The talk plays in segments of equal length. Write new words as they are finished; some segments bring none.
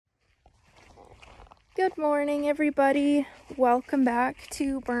Good morning, everybody. Welcome back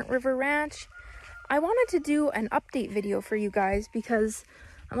to Burnt River Ranch. I wanted to do an update video for you guys because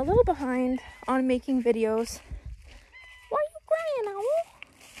I'm a little behind on making videos. Why are you crying, Owl?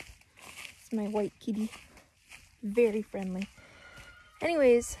 It's my white kitty. Very friendly.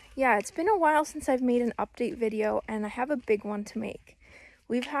 Anyways, yeah, it's been a while since I've made an update video and I have a big one to make.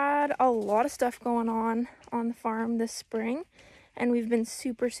 We've had a lot of stuff going on the farm this spring. And we've been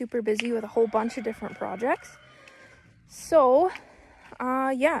super busy with a whole bunch of different projects. So,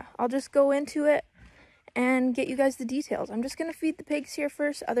 yeah, I'll just go into it and get you guys the details. I'm just gonna feed the pigs here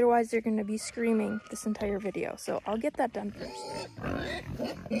first, otherwise they're gonna be screaming this entire video. So I'll get that done first.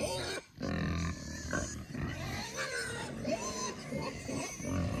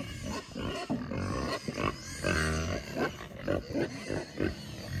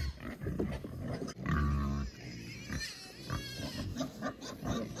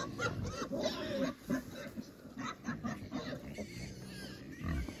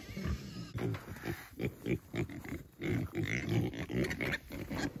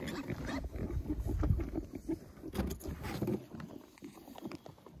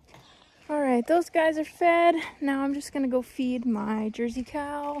 Alright, those guys are fed. Now I'm just gonna go feed my Jersey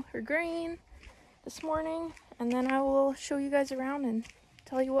cow her grain this morning, and then I will show you guys around and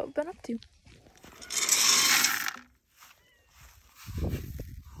tell you what we've been up to.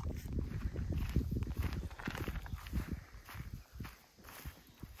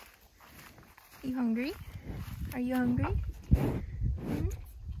 You hungry? Are you hungry? Hmm?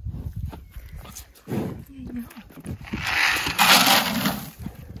 Yeah, no.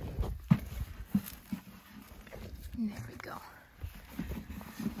 There we go.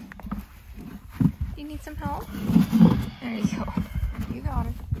 You need some help? There you go. You got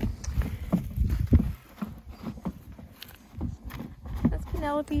it. That's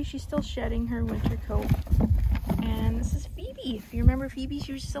Penelope. She's still shedding her winter coat. And this is Phoebe. If you remember Phoebe,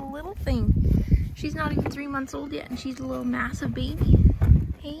 she was just a little thing. She's not even 3 months old yet, and she's a little massive baby.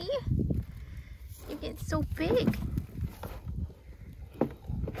 Hey? You're getting so big.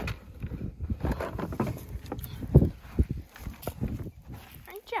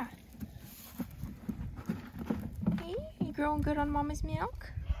 Aren't ya? Hey? You growing good on Mama's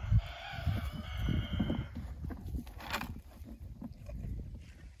milk?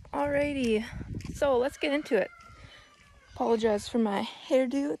 Alrighty. So, let's get into it. Apologize for my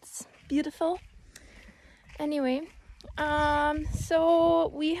hairdo. It's beautiful. Anyway,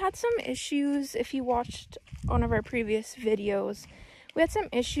 so we had some issues. If you watched one of our previous videos, we had some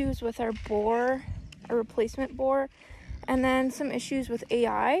issues with our boar, a replacement boar, and then some issues with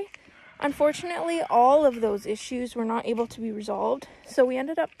AI. Unfortunately, all of those issues were not able to be resolved, so we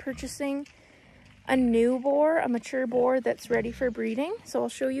ended up purchasing a new boar, a mature boar that's ready for breeding. So I'll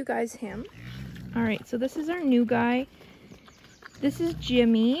show you guys him. All right, so this is our new guy. This is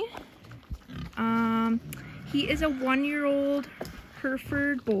Jimmy. He is a 1-year-old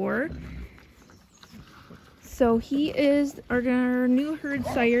Hereford boar. So he is our new herd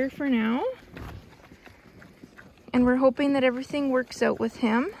sire for now. And we're hoping that everything works out with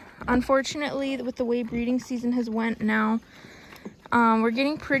him. Unfortunately, with the way breeding season has went now, we're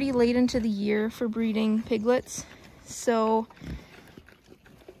getting pretty late into the year for breeding piglets. So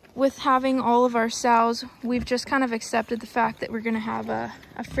with having all of our sows, we've just kind of accepted the fact that we're going to have a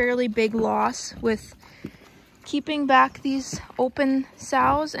fairly big loss with keeping back these open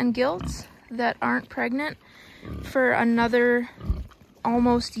sows and gilts that aren't pregnant for another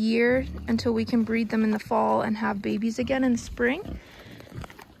almost year until we can breed them in the fall and have babies again in the spring.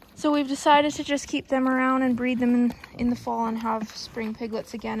 So we've decided to just keep them around and breed them in the fall and have spring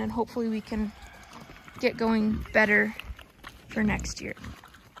piglets again, and hopefully we can get going better for next year.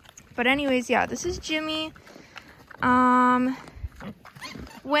 But anyways, yeah, this is Jimmy.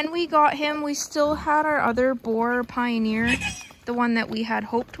 When we got him, we still had our other boar, Pioneer, the one that we had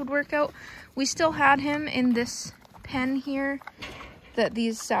hoped would work out. We still had him in this pen here that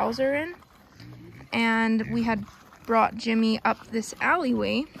these sows are in. And we had brought Jimmy up this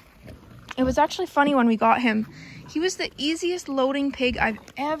alleyway. It was actually funny when we got him. He was the easiest loading pig I've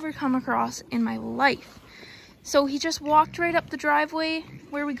ever come across in my life. So he just walked right up the driveway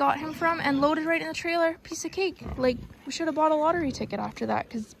where we got him from and loaded right in the trailer. Piece of cake. Like, we should have bought a lottery ticket after that,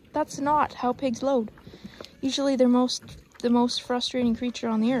 because that's not how pigs load. Usually they're the most frustrating creature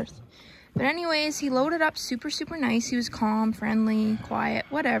on the earth. But anyways, he loaded up super nice. He was calm, friendly, quiet,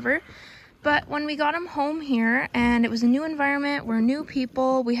 whatever. But when we got him home here, and it was a new environment, we're new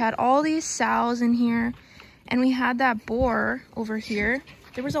people, we had all these sows in here, and we had that boar over here.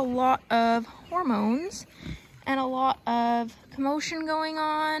 There was a lot of hormones and a lot of commotion going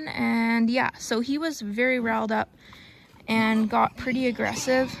on. And yeah, so he was very riled up and got pretty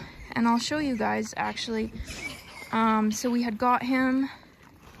aggressive. And I'll show you guys actually. So we had got him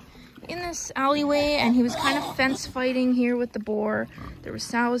in this alleyway and he was kind of fence fighting here with the boar. There were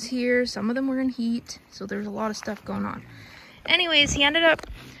sows here, some of them were in heat, so there's a lot of stuff going on. Anyways, he ended up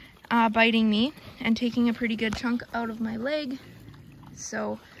biting me and taking a pretty good chunk out of my leg.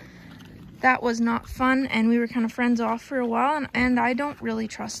 So that was not fun, and we were kind of friends off for a while, and I don't really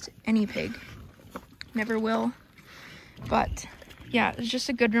trust any pig. Never will. But yeah, it's just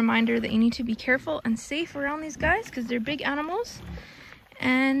a good reminder that you need to be careful and safe around these guys because they're big animals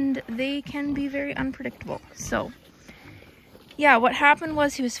and they can be very unpredictable. So yeah, what happened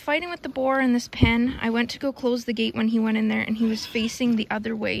was he was fighting with the boar in this pen. I went to go close the gate when he went in there and he was facing the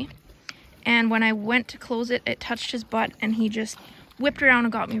other way. And when I went to close it, it touched his butt and he just whipped around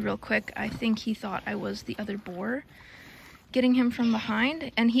and got me real quick. I think he thought I was the other boar getting him from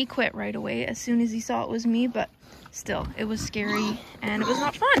behind, and he quit right away as soon as he saw it was me, but still, it was scary and it was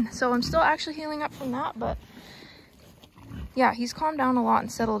not fun. So I'm still actually healing up from that, but yeah, he's calmed down a lot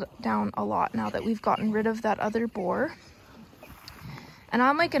and settled down a lot now that we've gotten rid of that other boar. And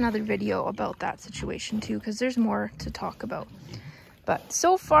I'll make another video about that situation too, because there's more to talk about. But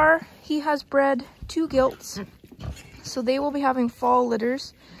so far, he has bred 2 gilts, so they will be having fall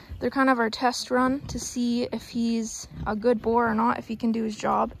litters. They're kind of our test run to see if he's a good boar or not, if he can do his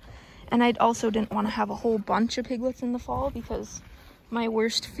job. And I also didn't want to have a whole bunch of piglets in the fall because my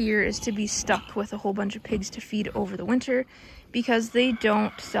worst fear is to be stuck with a whole bunch of pigs to feed over the winter, because they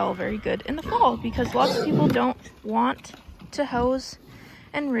don't sell very good in the fall because lots of people don't want to house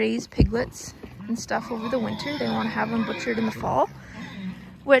and raise piglets and stuff over the winter. They want to have them butchered in the fall,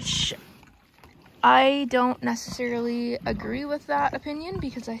 which I don't necessarily agree with that opinion,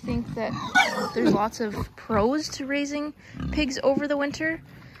 because I think that there's lots of pros to raising pigs over the winter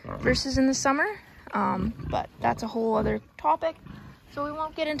versus in the summer. But that's a whole other topic, so we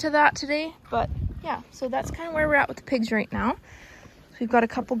won't get into that today. But yeah, so that's kind of where we're at with the pigs right now. So we've got a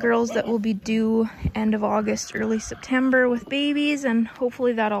couple girls that will be due end of August, early September with babies, and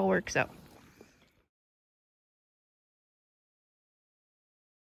hopefully that all works out.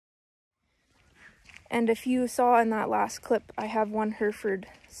 And if you saw in that last clip, I have one Hereford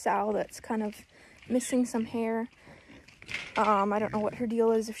sow that's kind of missing some hair. I don't know what her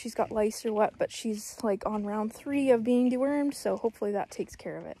deal is, if she's got lice or what, but she's like on round 3 of being dewormed, so hopefully that takes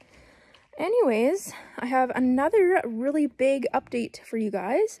care of it. Anyways, I have another really big update for you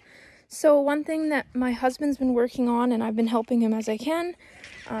guys. So one thing that my husband's been working on, and I've been helping him as I can,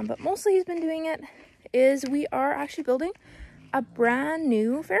 but mostly he's been doing it, is we are actually building a brand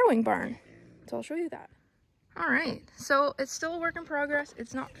new farrowing barn. So I'll show you that. All right, so it's still a work in progress.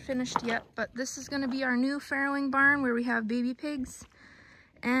 It's not finished yet, but this is going to be our new farrowing barn where we have baby pigs,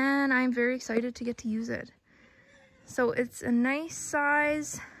 and I'm very excited to get to use it. So it's a nice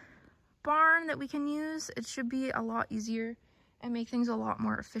size barn that we can use. It should be a lot easier and make things a lot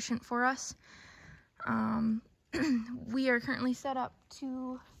more efficient for us. We are currently set up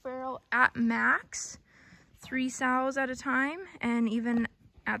to farrow at max 3 sows at a time, and even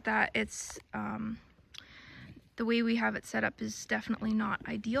at that, it's the way we have it set up is definitely not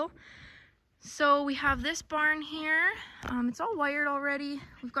ideal. So we have this barn here. It's all wired already.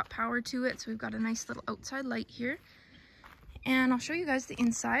 We've got power to it, so we've got a nice little outside light here. And I'll show you guys the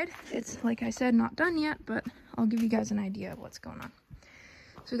inside. It's, like I said, not done yet, but I'll give you guys an idea of what's going on.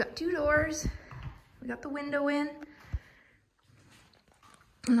 So we've got 2 doors. We got the window in.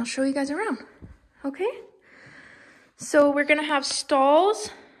 And I'll show you guys around. Okay? So we're gonna have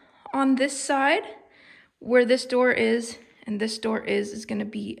stalls on this side where this door is, and this door is gonna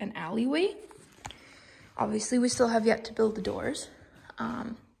be an alleyway. Obviously, we still have yet to build the doors.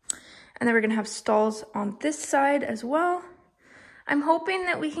 And then we're gonna have stalls on this side as well. I'm hoping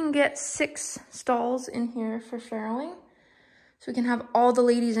that we can get 6 stalls in here for farrowing, so we can have all the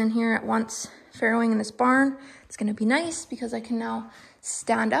ladies in here at once farrowing in this barn. It's gonna be nice because I can now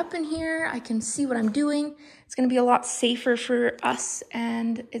stand up in here. I can see what I'm doing. It's going to be a lot safer for us,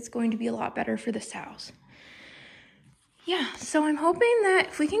 and it's going to be a lot better for the sows. Yeah, so I'm hoping that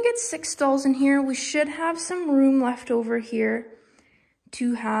if we can get 6 stalls in here, we should have some room left over here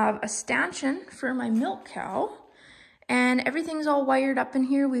to have a stanchion for my milk cow. And everything's all wired up in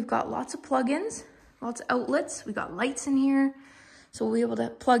here. We've got lots of plugins, lots of outlets. We got lights in here, so we'll be able to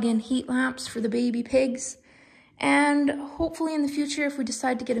plug in heat lamps for the baby pigs. And hopefully in the future, if we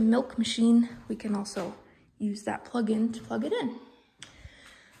decide to get a milk machine, we can also use that plug-in to plug it in.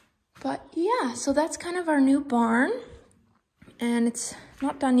 But yeah, so that's kind of our new barn. And it's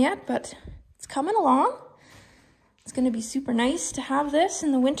not done yet, but it's coming along. It's going to be super nice to have this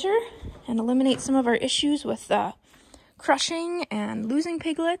in the winter and eliminate some of our issues with crushing and losing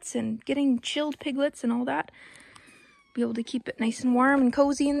piglets and getting chilled piglets and all that. Be able to keep it nice and warm and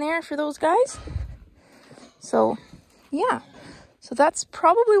cozy in there for those guys. So yeah, so that's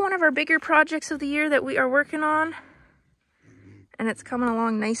probably one of our bigger projects of the year that we are working on, and it's coming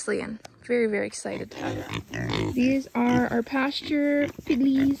along nicely and very, very excited to have it. These are our pasture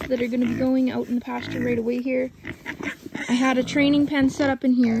piglies that are going to be going out in the pasture right away here. I had a training pen set up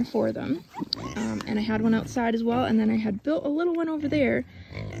in here for them, and I had one outside as well, and then I had built a little one over there,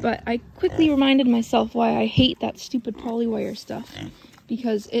 but I quickly reminded myself why I hate that stupid polywire stuff,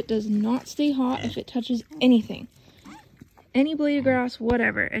 because it does not stay hot if it touches anything. Any blade of grass,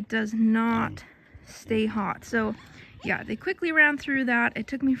 whatever, it does not stay hot. So yeah, they quickly ran through that. It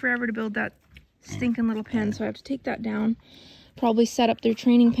took me forever to build that stinking little pen, so I have to take that down. Probably set up their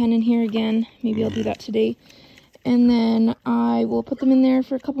training pen in here again. Maybe I'll do that today. And then I will put them in there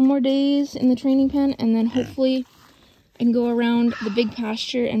for a couple more days in the training pen, and then hopefully I can go around the big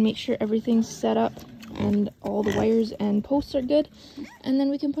pasture and make sure everything's set up and all the wires and posts are good, and then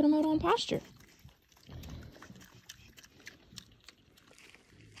we can put them out on pasture.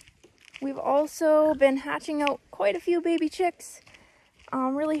 We've also been hatching out quite a few baby chicks.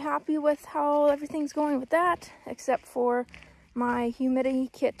 I'm really happy with how everything's going with that, except for my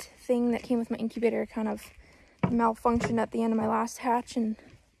humidity kit thing that came with my incubator kind of malfunctioned at the end of my last hatch and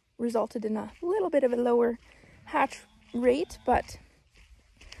resulted in a little bit of a lower hatch rate, but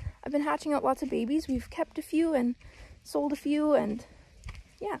I've been hatching out lots of babies. We've kept a few and sold a few, and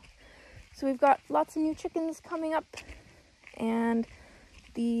yeah. So we've got lots of new chickens coming up, and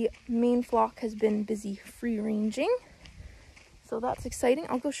the main flock has been busy free ranging. So that's exciting.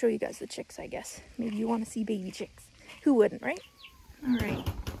 I'll go show you guys the chicks, I guess. Maybe you want to see baby chicks. Who wouldn't, right? All right.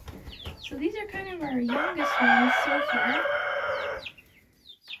 So these are kind of our youngest ones so far.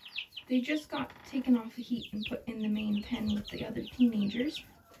 They just got taken off the heat and put in the main pen with the other teenagers.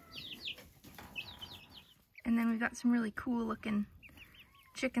 And then we've got some really cool looking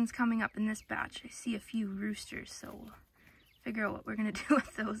chickens coming up in this batch. I see a few roosters, so we'll figure out what we're gonna do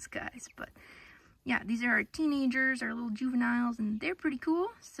with those guys. But yeah, these are our teenagers, our little juveniles, and they're pretty cool.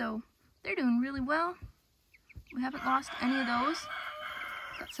 So they're doing really well. We haven't lost any of those.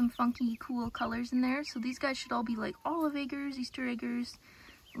 Got some funky, cool colors in there. So these guys should all be like olive eggers, Easter eggers,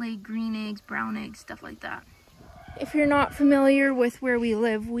 lay green eggs, brown eggs, stuff like that. If you're not familiar with where we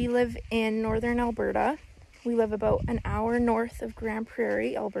live in northern Alberta. We live about an hour north of Grand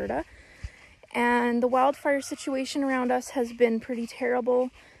Prairie, Alberta. And the wildfire situation around us has been pretty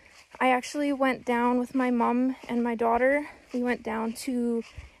terrible. I actually went down with my mom and my daughter. We went down to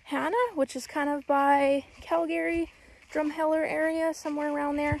Hannah, which is kind of by Calgary, Drumheller area, somewhere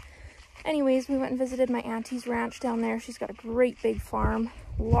around there. Anyways, we went and visited my auntie's ranch down there. She's got a great big farm,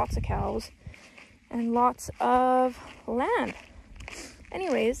 lots of cows, and lots of land.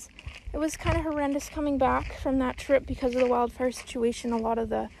 Anyways, it was kind of horrendous coming back from that trip because of the wildfire situation. A lot of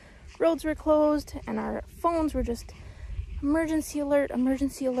the roads were closed and our phones were just emergency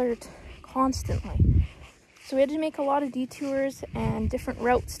alert constantly. So we had to make a lot of detours and different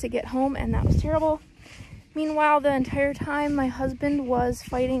routes to get home, and that was terrible. Meanwhile, the entire time my husband was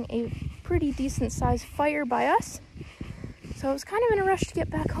fighting a pretty decent sized fire by us. So I was kind of in a rush to get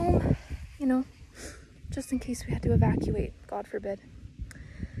back home, you know, just in case we had to evacuate, God forbid.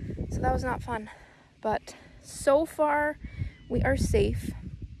 So that was not fun. But so far we are safe.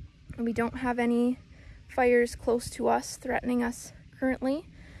 And we don't have any fires close to us threatening us currently.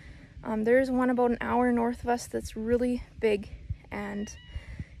 There's one about an hour north of us that's really big, and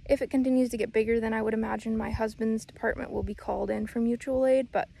if it continues to get bigger, then I would imagine my husband's department will be called in for mutual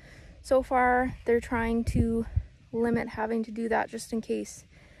aid, but so far they're trying to limit having to do that just in case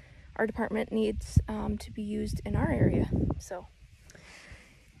our department needs to be used in our area. So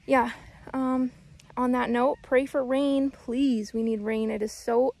yeah, on that note, pray for rain, please. We need rain. It is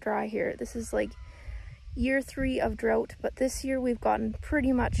so dry here. This is like year 3 of drought, but this year we've gotten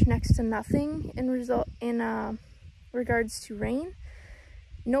pretty much next to nothing in regards to rain.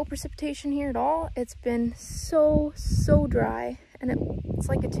 No precipitation here at all. It's been so dry, and it's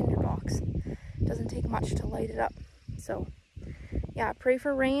like a tinderbox. It doesn't take much to light it up. So yeah, pray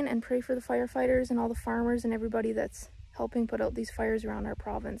for rain and pray for the firefighters and all the farmers and everybody that's helping put out these fires around our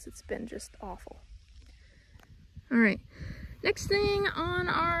province. It's been just awful. All right, next thing on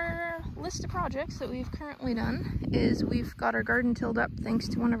our list of projects that we've currently done is we've got our garden tilled up thanks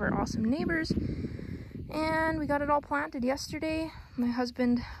to one of our awesome neighbors, and we got it all planted yesterday. My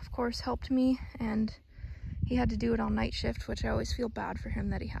husband, of course, helped me, and he had to do it on night shift, which I always feel bad for him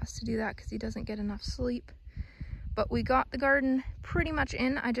that he has to do that because he doesn't get enough sleep. But we got the garden pretty much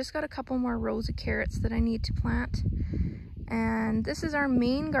in. I just got a couple more rows of carrots that I need to plant. And this is our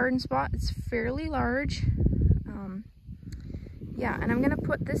main garden spot. It's fairly large. Yeah, and I'm gonna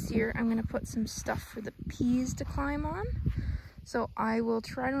put this year, I'm gonna put some stuff for the peas to climb on. So I will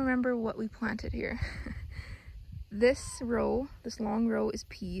try to remember what we planted here. This row, this long row is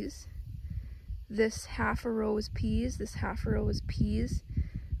peas. This half a row is peas. This half a row is peas.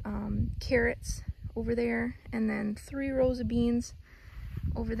 Carrots over there, and then 3 rows of beans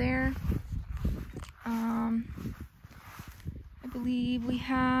over there. I believe we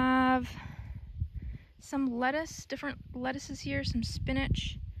have some lettuce, different lettuces here, some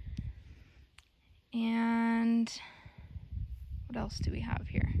spinach, and what else do we have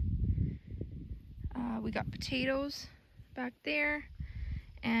here? We got potatoes back there,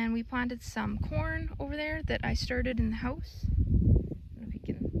 and we planted some corn over there that I started in the house. I don't know if you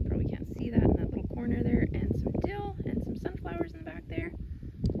can, probably can't see that in that little corner there, and some dill and some sunflowers in the back there.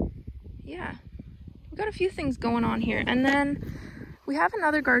 Yeah, we got a few things going on here, and then we have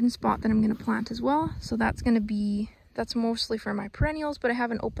another garden spot that I'm going to plant as well. So that's going to be, that's mostly for my perennials, but I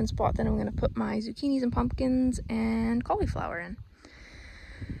have an open spot that I'm going to put my zucchinis and pumpkins and cauliflower in.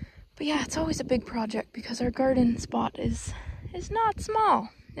 But yeah, it's always a big project because our garden spot is not small.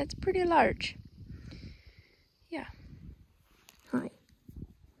 It's pretty large. Yeah. Hi.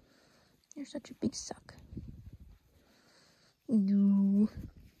 You're such a big suck. You.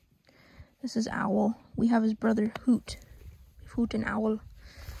 This is Owl. We have his brother Hoot. Hoot and Owl.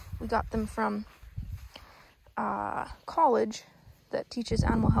 We got them from college that teaches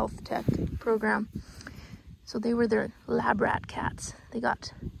animal health tech program. So they were their lab rat cats. They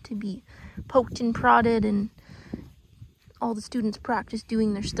got to be poked and prodded, and all the students practice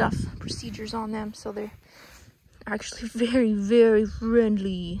doing their stuff, procedures on them. So they're actually very, very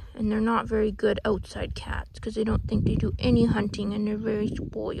friendly, and they're not very good outside cats because they don't think they do any hunting, and they're very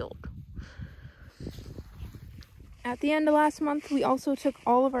spoiled. At the end of last month, we also took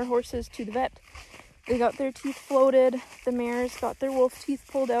all of our horses to the vet. They got their teeth floated. The mares got their wolf teeth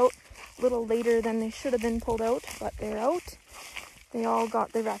pulled out a little later than they should have been pulled out, but they're out. They all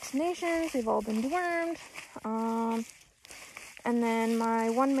got their vaccinations. They've all been dewormed. And then my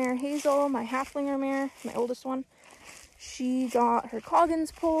one mare, Hazel, my halflinger mare, my oldest one, she got her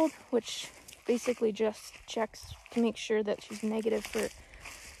coggins pulled, which basically just checks to make sure that she's negative for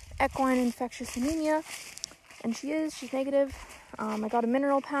equine infectious anemia. And she's negative. I got a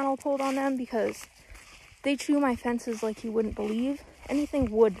mineral panel pulled on them because they chew my fences like you wouldn't believe. Anything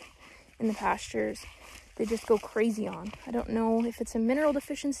wood in the pastures, they just go crazy on. I don't know if it's a mineral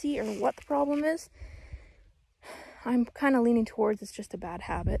deficiency or what the problem is. I'm kind of leaning towards it's just a bad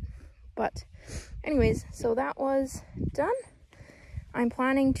habit. But anyways, so that was done. I'm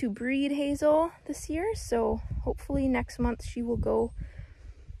planning to breed Hazel this year, so hopefully next month she will go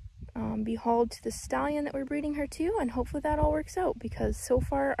be hauled to the stallion that we're breeding her to, and hopefully that all works out, because so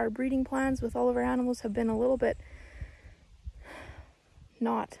far our breeding plans with all of our animals have been a little bit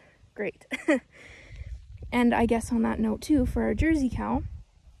not great. And I guess on that note too, for our Jersey cow,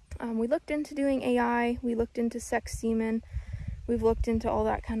 we looked into doing AI, we looked into sex semen, we've looked into all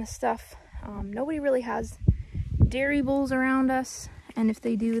that kind of stuff. Nobody really has dairy bulls around us, and if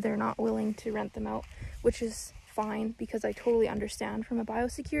they do, they're not willing to rent them out, which is fine, because I totally understand from a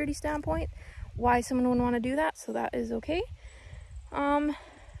biosecurity standpoint why someone would want to do that, so that is okay.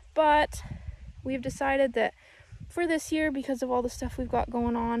 But we've decided that for this year, because of all the stuff we've got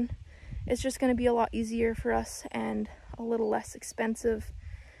going on, it's just going to be a lot easier for us and a little less expensive.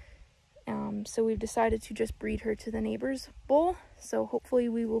 So we've decided to just breed her to the neighbor's bull. So hopefully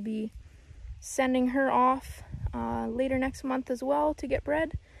we will be sending her off later next month as well to get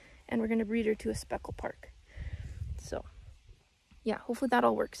bred, and we're going to breed her to a speckle park. So yeah, hopefully that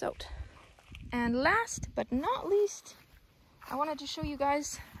all works out. And last but not least, I wanted to show you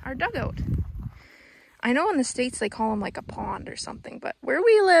guys our dugout. I know in the States they call them like a pond or something, but where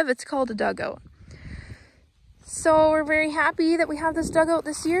we live, it's called a dugout. So we're very happy that we have this dugout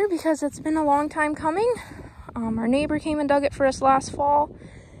this year, because it's been a long time coming. Our neighbor came and dug it for us last fall.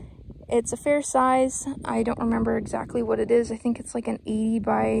 It's a fair size. I don't remember exactly what it is. I think it's like an 80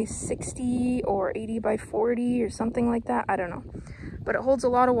 by 60 or 80 by 40 or something like that. I don't know. But it holds a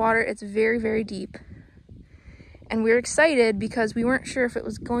lot of water. It's very, very deep. And we're excited because we weren't sure if it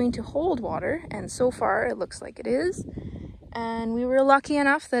was going to hold water. And so far it looks like it is. And we were lucky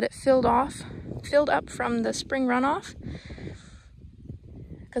enough that it filled up from the spring runoff.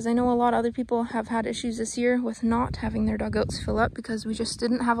 Because I know a lot of other people have had issues this year with not having their dugouts fill up, because we just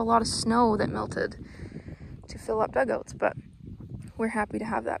didn't have a lot of snow that melted to fill up dugouts. But we're happy to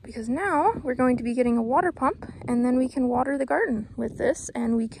have that, because now we're going to be getting a water pump, and then we can water the garden with this,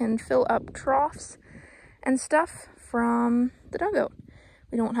 and we can fill up troughs and stuff from the dugout.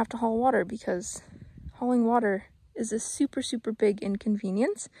 We don't have to haul water, because hauling water is a super, super big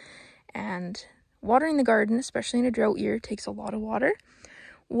inconvenience, and watering the garden, especially in a drought year, takes a lot of water.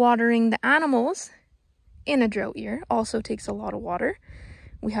 Watering the animals in a drought year also takes a lot of water.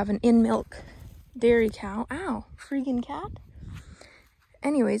 We have an in-milk dairy cow. Ow, freaking cat.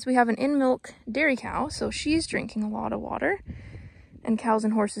 Anyways, we have an in-milk dairy cow, so she's drinking a lot of water, and cows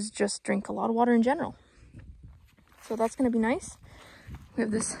and horses just drink a lot of water in general. So that's going to be nice. We have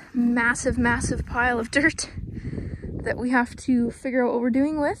this massive, massive pile of dirt that we have to figure out what we're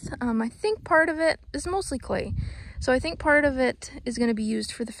doing with. I think part of it is mostly clay. So I think part of it is going to be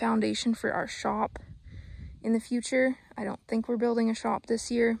used for the foundation for our shop in the future. I don't think we're building a shop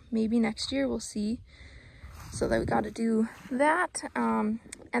this year. Maybe next year, we'll see. So that we got to do that. And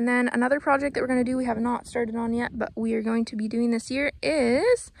then another project that we're going to do, we have not started on yet, but we are going to be doing this year,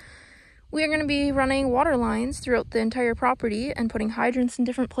 is we are going to be running water lines throughout the entire property and putting hydrants in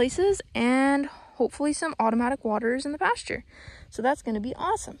different places, and hopefully some automatic waters in the pasture. So that's going to be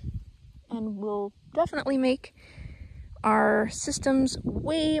awesome. And we'll definitely make our systems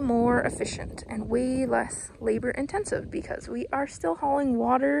way more efficient and way less labor intensive, because we are still hauling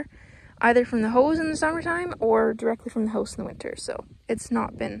water either from the hose in the summertime or directly from the house in the winter. So it's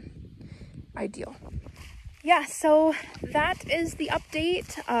not been ideal. Yeah, so that is the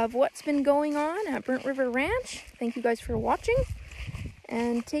update of what's been going on at Burnt River Ranch. Thank you guys for watching,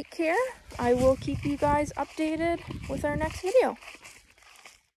 and take care. I will keep you guys updated with our next video.